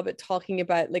incredible job at talking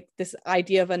about like this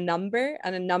idea of a number,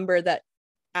 and a number that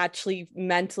actually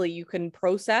mentally you can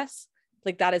process.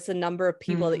 Like that is the number of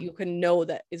people that Mm-hmm. you can know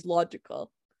that is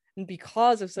logical. And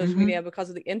because of social Mm-hmm. media, because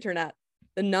of the internet,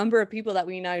 the number of people that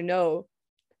we now know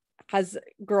has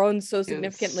grown so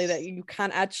significantly that Is you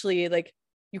can't actually like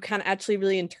you can't actually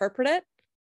really interpret it.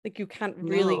 Like you can't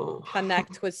really No.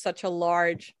 connect with such a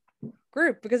large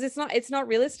group because it's not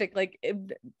realistic. Like No.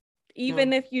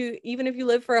 even if you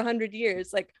live for 100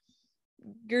 years, like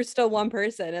you're still one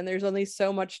person and there's only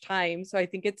so much time. So I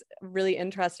think it's really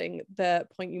interesting the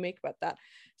point you make about that.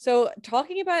 So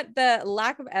talking about the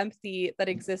lack of empathy that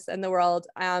exists in the world,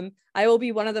 I will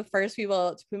be one of the first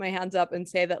people to put my hands up and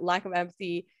say that lack of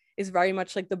empathy is very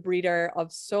much like the breeder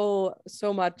of so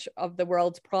much of the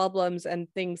world's problems and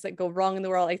things that go wrong in the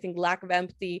world. I think lack of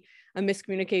empathy and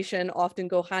miscommunication often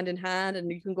go hand in hand,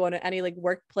 and you can go into any like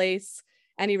workplace,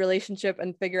 any relationship,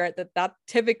 and figure out that that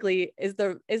typically is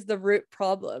the root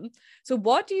problem. So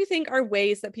what do you think are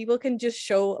ways that people can just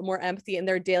show more empathy in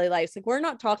their daily lives? Like we're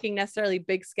not talking necessarily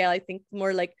big scale. I think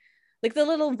more like the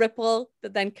little ripple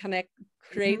that then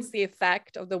creates Mhm. the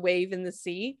effect of the wave in the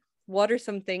sea. What are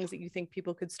some things that you think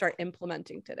people could start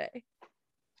implementing today?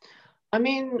 I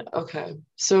mean, okay.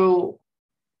 So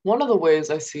one of the ways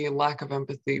I see lack of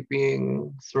empathy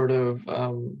being sort of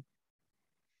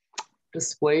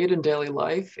displayed in daily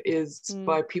life is Mm,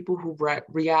 by people who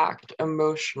react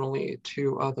emotionally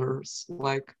to others,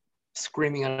 like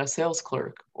screaming at a sales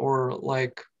clerk or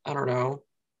like, I don't know,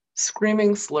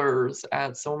 screaming slurs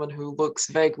at someone who looks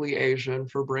vaguely Asian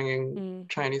for bringing mm,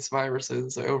 Chinese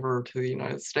viruses over to the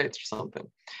United States or something.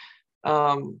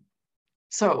 Um,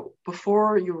 so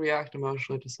before you react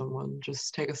emotionally to someone,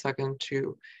 just take a second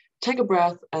to take a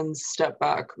breath and step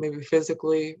back, maybe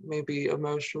physically, maybe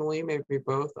emotionally, maybe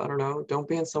both. I don't know. Don't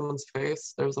be in someone's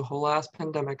face. There's a whole ass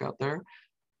pandemic out there.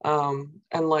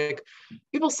 And like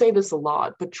people say this a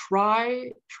lot, but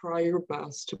try your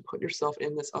best to put yourself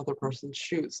in this other person's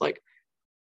shoes. Like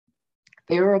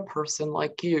they are a person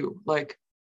like you. Like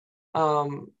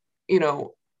um, you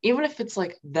know, even if it's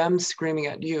like them screaming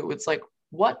at you, it's like,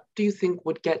 what do you think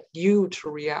would get you to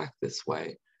react this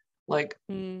way? Like,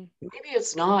 mm, maybe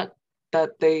it's not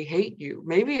that they hate you.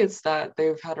 Maybe it's that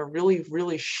they've had a really,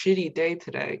 really shitty day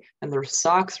today and their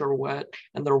socks are wet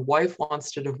and their wife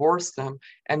wants to divorce them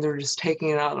and they're just taking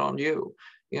it out on you,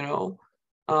 you know?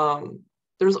 Um,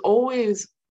 there's always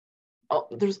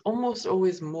there's almost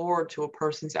always more to a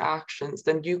person's actions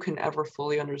than you can ever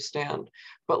fully understand.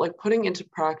 But like putting into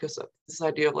practice this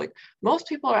idea of like most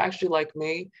people are actually like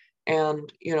me,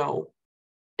 and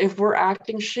if we're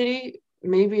acting shitty,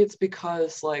 maybe it's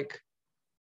because like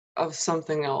of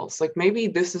something else. Like maybe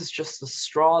this is just the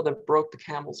straw that broke the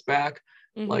camel's back.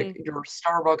 Like mm-hmm, your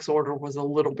Starbucks order was a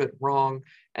little bit wrong,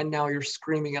 and now you're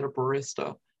screaming at a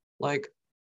barista. Like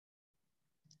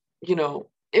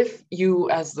if you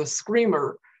as the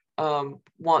screamer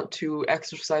want to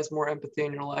exercise more empathy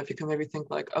in your life, you can maybe think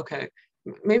like, okay,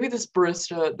 maybe this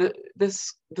barista,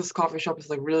 this coffee shop is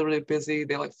like really, really busy.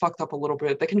 They like fucked up a little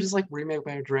bit. They can just like remake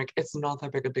my drink. It's not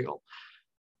that big a deal.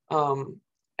 Um,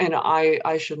 and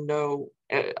I should know,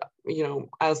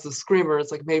 as the screamer,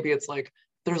 it's like maybe it's like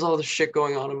there's all this shit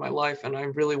going on in my life, and I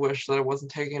really wish that I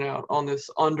wasn't taking it out on this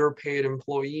underpaid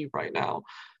employee right now.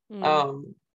 mm.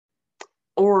 Um,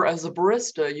 or as a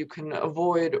barista, you can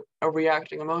avoid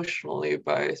reacting emotionally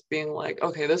by being like,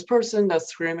 okay, this person that's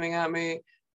screaming at me,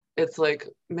 it's like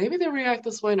maybe they react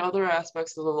this way in other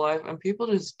aspects of their life and people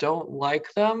just don't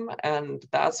like them. And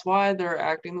that's why they're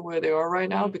acting the way they are right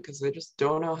now, Mm. because they just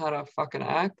don't know how to fucking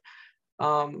act.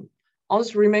 Um, I'll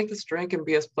just remake this drink and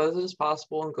be as pleasant as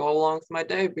possible and go along with my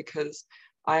day because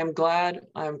I am glad,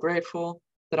 I am grateful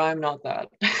that I'm not that.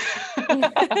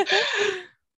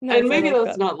 And Nice, I maybe like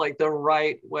that's that. not like the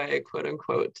right way, quote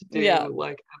unquote, to Yeah. do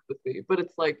like empathy, but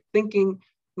it's like thinking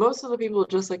most of the people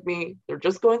just like me, they're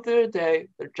just going through their day,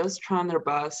 they're just trying their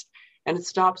best, and it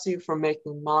stops you from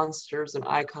making monsters and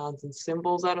icons and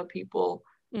symbols out of people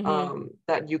Mm-hmm.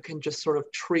 that you can just sort of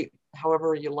treat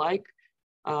however you like.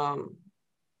 Um,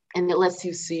 and it lets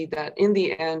you see that in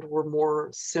the end, we're more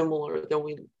similar than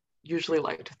we usually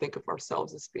like to think of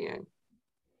ourselves as being.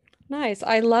 Nice.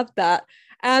 I love that.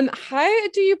 How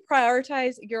do you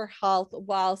prioritize your health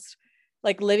whilst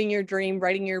like living your dream,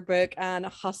 writing your book, and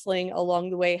hustling along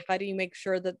the way? How do you make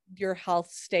sure that your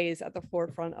health stays at the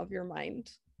forefront of your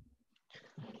mind?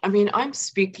 I mean, I'm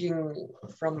speaking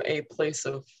from a place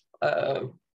of uh,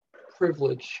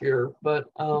 privilege here, but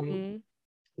Mm-hmm.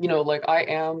 like I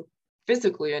am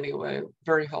physically anyway,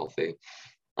 very healthy.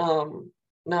 Um,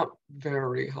 not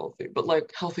very healthy, but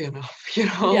like healthy enough,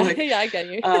 Yeah, like yeah, I get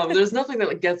you. there's nothing that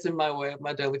like, gets in my way of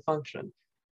my daily function,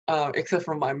 except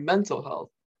for my mental health.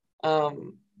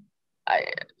 Um, I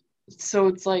so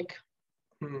it's like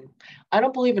I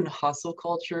don't believe in hustle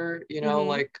culture, Mm-hmm.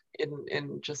 like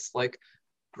in just like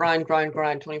grind, grind,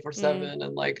 grind Mm, 24/7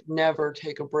 and like never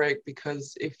take a break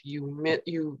because if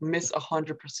you miss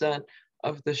 100%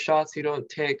 of the shots you don't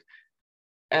take,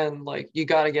 and like you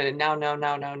got to get it now, now,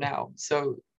 now, now, now.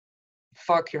 So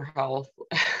fuck your health.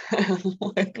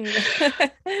 Like,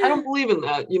 I don't believe in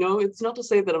that, you know. It's not to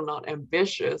say that I'm not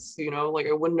ambitious, you know, like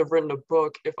I wouldn't have written a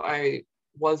book if I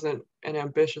wasn't an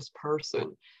ambitious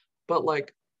person. But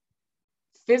like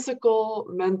physical,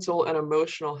 mental, and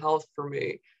emotional health for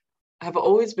me have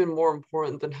always been more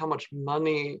important than how much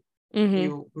money Mm-hmm.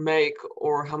 you make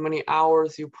or how many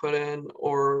hours you put in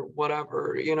or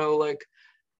whatever, you know. Like,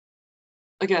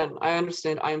 again, I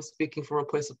understand I am speaking from a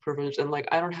place of privilege, and like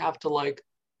I don't have to like,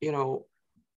 you know,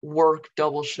 work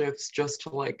double shifts just to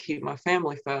like keep my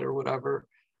family fed or whatever.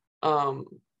 um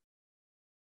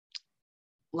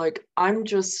like I'm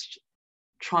just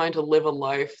trying to live a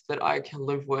life that I can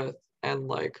live with, and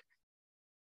like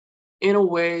in a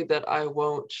way that I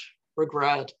won't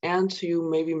regret, and to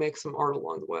maybe make some art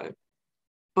along the way.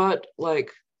 But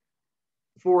like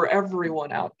for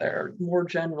everyone out there, more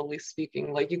generally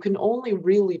speaking, like you can only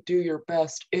really do your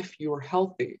best if you're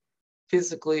healthy,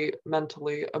 physically,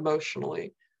 mentally,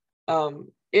 emotionally.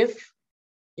 If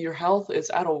your health is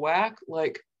out of whack,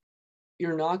 like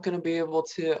you're not going to be able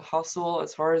to hustle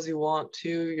as hard as you want to.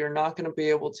 You're not going to be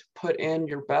able to put in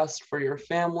your best for your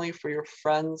family, for your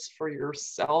friends, for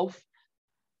yourself.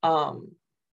 Um,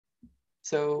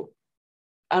 so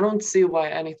I don't see why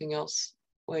anything else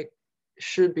like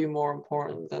should be more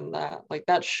important than that. Like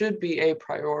that should be a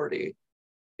priority,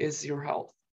 is your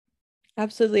health.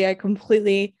 Absolutely. I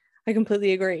completely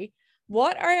agree.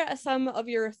 What are some of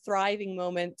your thriving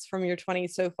moments from your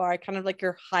 20s so far? Kind of like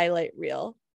your highlight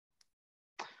reel.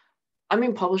 I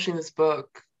mean, publishing this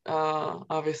book,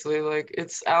 obviously, like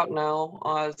it's out now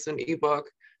as an ebook.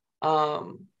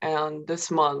 And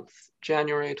this month,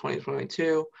 January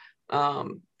 2022,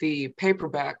 the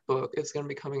paperback book is going to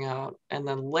be coming out. And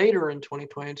then later in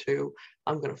 2022,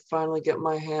 I'm going to finally get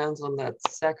my hands on that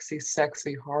sexy,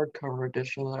 sexy hardcover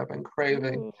edition that I've been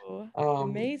craving. Ooh,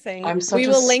 Um, amazing. I'm We such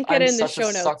a, will link it I'm in the such a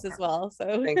show notes as sucker. well.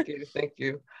 So Thank you, thank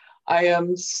you. I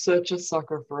am such a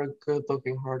sucker for a good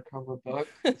looking hardcover book.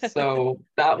 So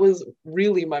that was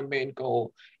really my main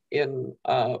goal in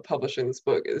publishing this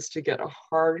book, is to get a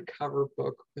hardcover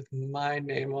book with my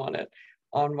name on it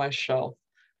on my shelf.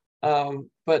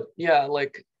 But yeah,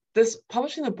 like this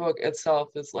publishing the book itself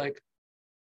is like,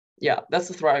 yeah, that's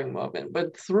a thriving moment.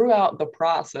 But throughout the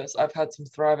process, I've had some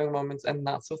thriving moments and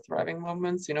not so thriving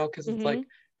moments, you know, because it's like hmm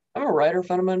I'm a writer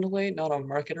fundamentally, not a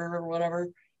marketer or whatever.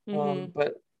 hmm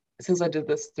But since I did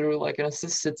this through like an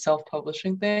assisted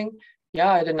self-publishing thing,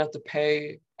 yeah, I didn't have to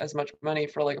pay as much money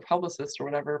for like a publicist or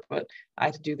whatever, but I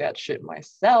had to do that shit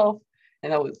myself.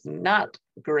 And that was not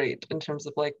great in terms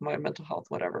of like my mental health,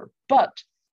 whatever. But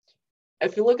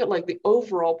if you look at like the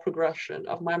overall progression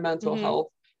of my mental hmm health,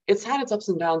 it's had its ups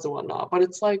and downs and whatnot, but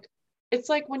it's like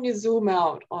when you zoom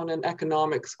out on an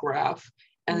economics graph,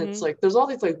 and it's hmm like there's all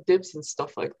these like dips and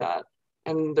stuff like that.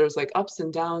 And there's like ups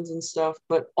and downs and stuff,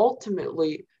 but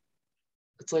ultimately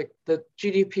it's like the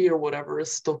GDP or whatever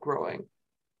is still growing.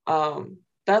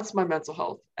 That's my mental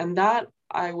health. And that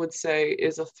I would say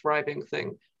is a thriving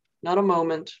thing. Not a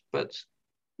moment, but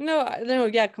No,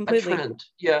 yeah, a completely. trend.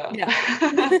 Yeah.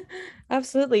 Yeah.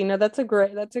 Absolutely. No, that's a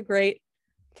great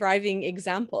thriving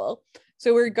example.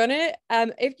 So we're gonna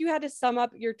if you had to sum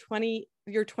up your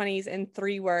 20s in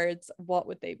 3 words, what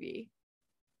would they be?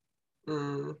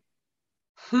 Mm.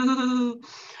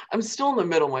 I'm still in the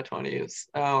middle of my 20s.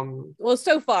 Well,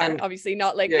 so far, And obviously,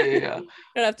 not like yeah, yeah, you yeah.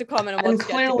 don't have to comment on And what's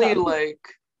yet to come.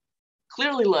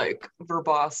 clearly like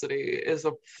verbosity is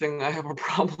a thing I have a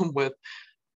problem with,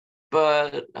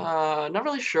 but not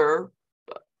really sure.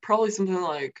 Probably something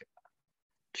like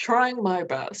trying my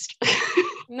best.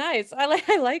 Nice. I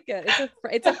like it.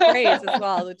 It's a phrase as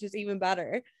well, which is even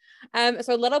better.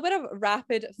 So a little bit of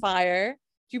rapid fire.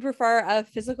 Do you prefer a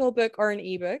physical book or an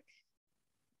ebook?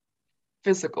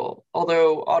 Physical,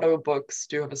 although audiobooks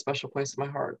do have a special place in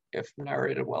my heart if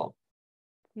narrated well.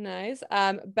 Nice.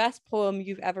 Best poem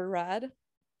you've ever read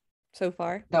so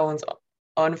far? That one's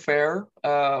unfair.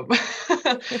 I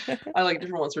like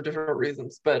different ones for different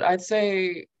reasons, but I'd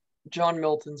say John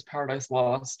Milton's Paradise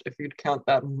Lost, if you'd count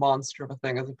that monster of a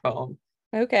thing as a poem.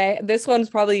 Okay, this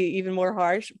one's probably even more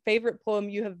harsh. Favorite poem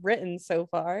you have written so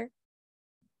far?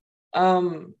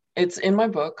 It's in my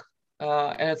book,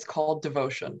 and it's called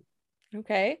Devotion.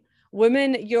 Okay.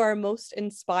 Women you are most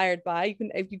inspired by. You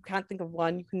can, if you can't think of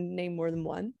one, you can name more than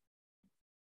one.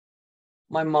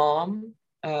 My mom,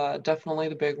 definitely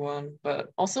the big one,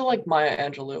 but also like Maya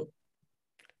Angelou.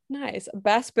 Nice.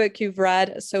 Best book you've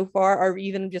read so far, or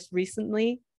even just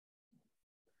recently?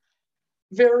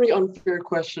 Very unfair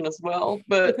question as well,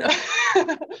 but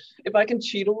if I can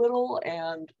cheat a little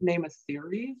and name a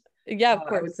series, Yeah, of I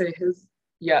would course. say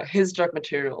his Dark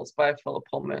Materials by Philip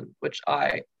Pullman, which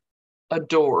I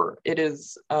adore. It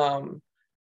is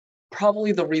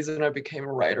probably the reason I became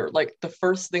a writer. Like the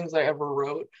first things I ever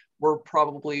wrote were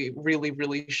probably really,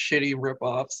 really shitty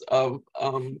ripoffs of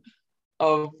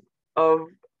of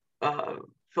uh,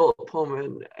 Philip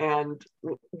Pullman, and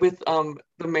with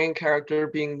the main character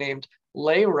being named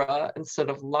Lyra instead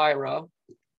of Lyra,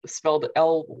 spelled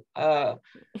Leira,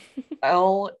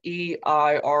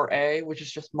 which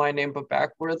is just my name but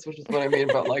backwards, which is what I mean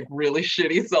about like really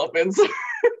shitty self insert.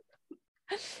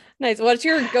 Nice. What's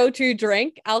your go-to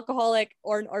drink? Alcoholic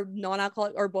or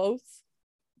non-alcoholic or both?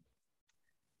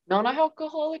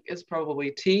 Non-alcoholic is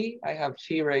probably tea. I have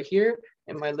tea right here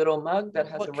in my little mug that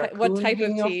has a What raccoon type of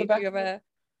hanging off the tea? Do back you have of it.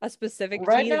 a specific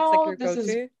Right tea that's like now, your this is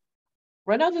go-to?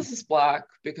 right now this is black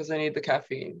because I need the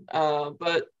caffeine.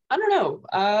 But I don't know.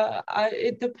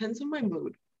 It depends on my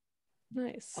mood.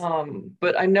 Nice.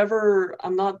 But I'm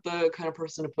not the kind of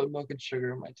person to put milk and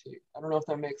sugar in my tea. I don't know if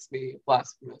that makes me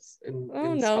blasphemous Oh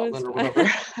in no, it's Scotland or whatever.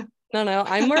 no.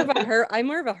 I'm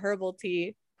more of a herbal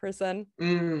tea person.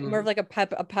 I'm more of Mm, like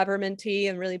a peppermint tea.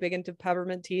 I'm really big into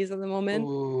peppermint teas at the moment.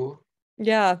 ooh,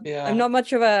 Yeah, I'm yeah, not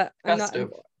much of a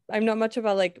festive. I'm not much of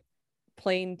a like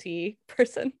plain tea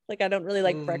person. Like I don't really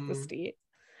like breakfast Mm, tea.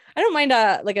 I don't mind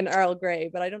like an Earl Grey,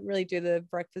 but I don't really do the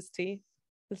breakfast tea.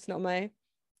 It's not my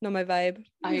vibe.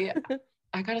 I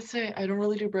I gotta say, I don't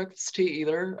really do breakfast tea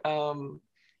either.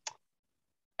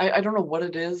 I don't know what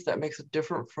it is that makes it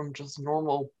different from just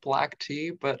normal black tea,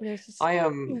 but There's just I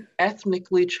am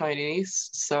ethnically Chinese,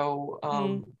 so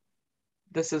mm.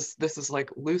 this is like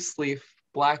loose leaf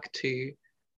black tea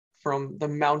from the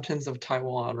mountains of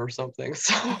Taiwan or something.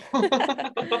 So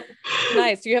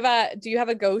Nice. Do you have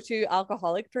a go-to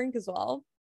alcoholic drink as well?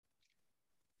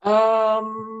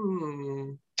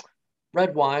 um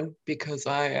red wine because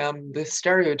I am the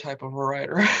stereotype of a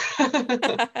writer.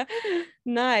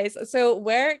 Nice. So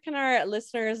where can our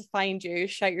listeners find you?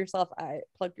 Shout yourself out,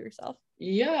 plug yourself.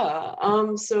 Yeah.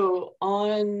 So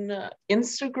on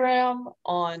Instagram,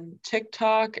 on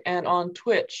TikTok, and on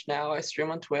Twitch now. I stream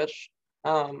on Twitch,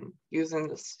 using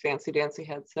this fancy dancy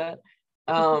headset.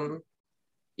 Um,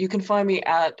 you can find me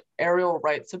at Ariel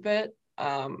Writes a Bit.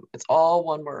 It's all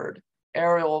one word.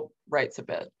 Ariel Writes a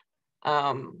Bit.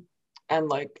 Um, and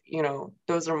like,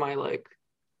 those are my like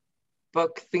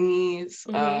book thingies.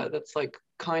 Mm-hmm. That's like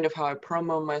kind of how I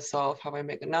promo myself, how I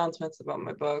make announcements about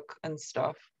my book and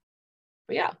stuff.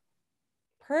 But yeah.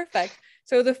 Perfect.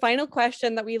 So the final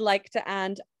question that we like to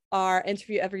end our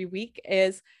interview every week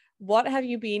is, what have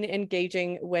you been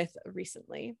engaging with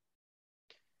recently?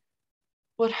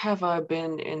 What have I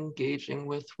been engaging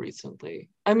with recently?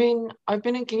 I mean, I've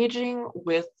been engaging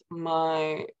with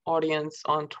my audience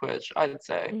on Twitch, I'd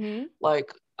say. Mm-hmm.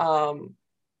 Like,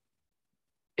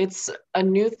 it's a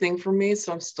new thing for me,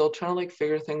 so I'm still trying to like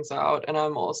figure things out. And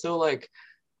I'm also like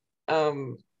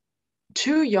um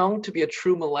too young to be a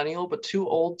true millennial, but too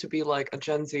old to be like a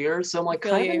Gen Zer. So I'm I like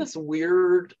feel kind of in you. this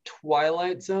weird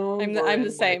twilight zone I'm the wherein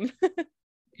like same.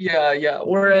 yeah,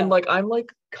 wherein Yeah. like I'm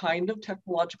like kind of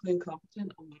technologically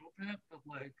incompetent a little bit, but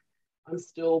like I'm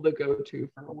still the go-to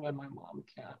for when my mom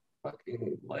can't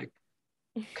fucking like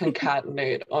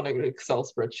concatenate on an Excel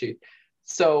spreadsheet.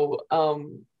 So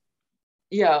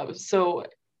yeah, so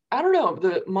I don't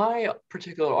know. My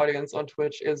particular audience on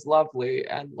Twitch is lovely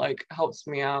and like helps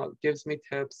me out, gives me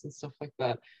tips and stuff like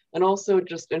that, and also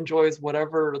just enjoys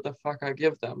whatever the fuck I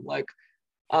give them.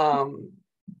 Um,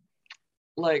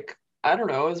 like I don't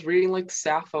know. I was reading like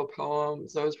Sappho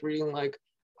poems. I was reading like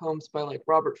poems by like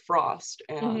Robert Frost,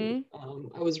 and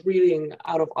Mm-hmm. I was reading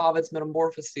out of Ovid's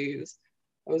Metamorphoses.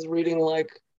 I was reading like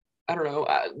I don't know,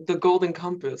 The Golden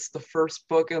Compass, the first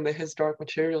book in the His Dark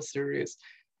Material series,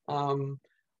 um,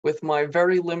 with my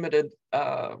very limited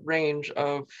range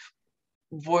of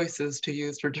voices to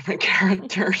use for different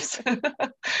characters.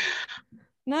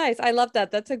 Nice. I love that.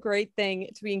 That's a great thing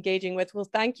to be engaging with. Well,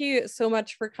 thank you so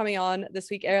much for coming on this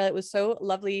week, Ariel. It was so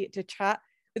lovely to chat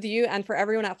with you. And for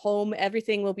everyone at home,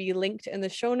 everything will be linked in the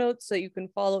show notes so you can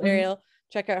follow Mhm. Ariel,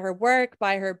 check out her work,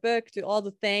 buy her book, do all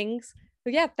the things. So,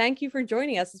 yeah, thank you for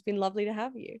joining us. It's been lovely to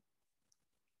have you.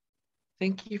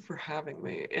 Thank you for having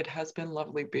me. It has been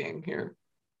lovely being here.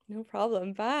 No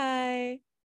problem. Bye.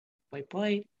 Bye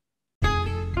bye.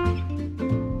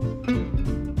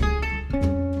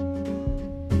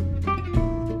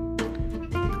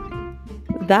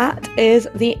 that is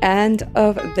the end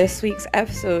of this week's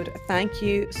episode. Thank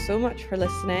you so much for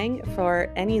listening. For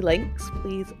any links,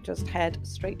 please just head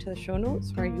straight to the show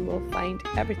notes where you will find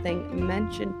everything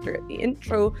mentioned throughout the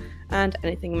intro and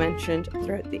anything mentioned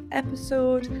throughout the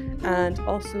episode, and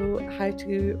also how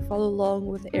to follow along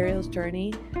with Ariel's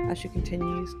journey as she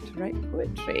continues to write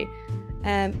poetry.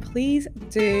 Please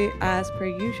do, as per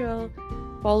usual,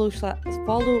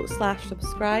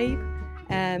 follow/subscribe.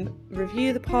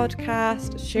 Review the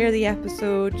podcast, share the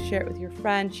episode, share it with your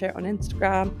friends, share it on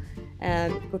Instagram.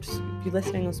 If you're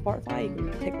listening on Spotify, you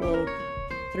can take the little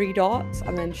 3 dots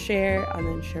and then share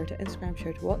to Instagram,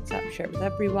 share to WhatsApp, share it with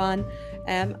everyone.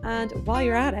 And while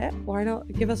you're at it, why not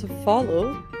give us a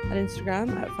follow at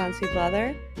Instagram at Fancy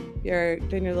Blather. If you're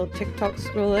doing your little TikTok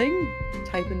scrolling,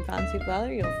 type in Fancy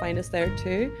Blather, you'll find us there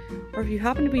too. Or if you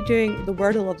happen to be doing the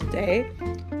Wordle of the day,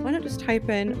 why not just type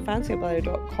in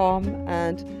fancyblather.com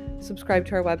and subscribe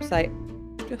to our website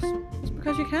just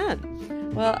because you can.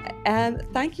 Well,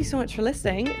 thank you so much for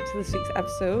listening to this week's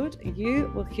episode.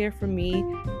 You will hear from me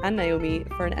and Naomi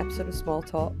for an episode of Small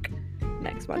Talk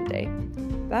next Monday.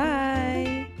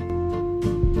 Bye!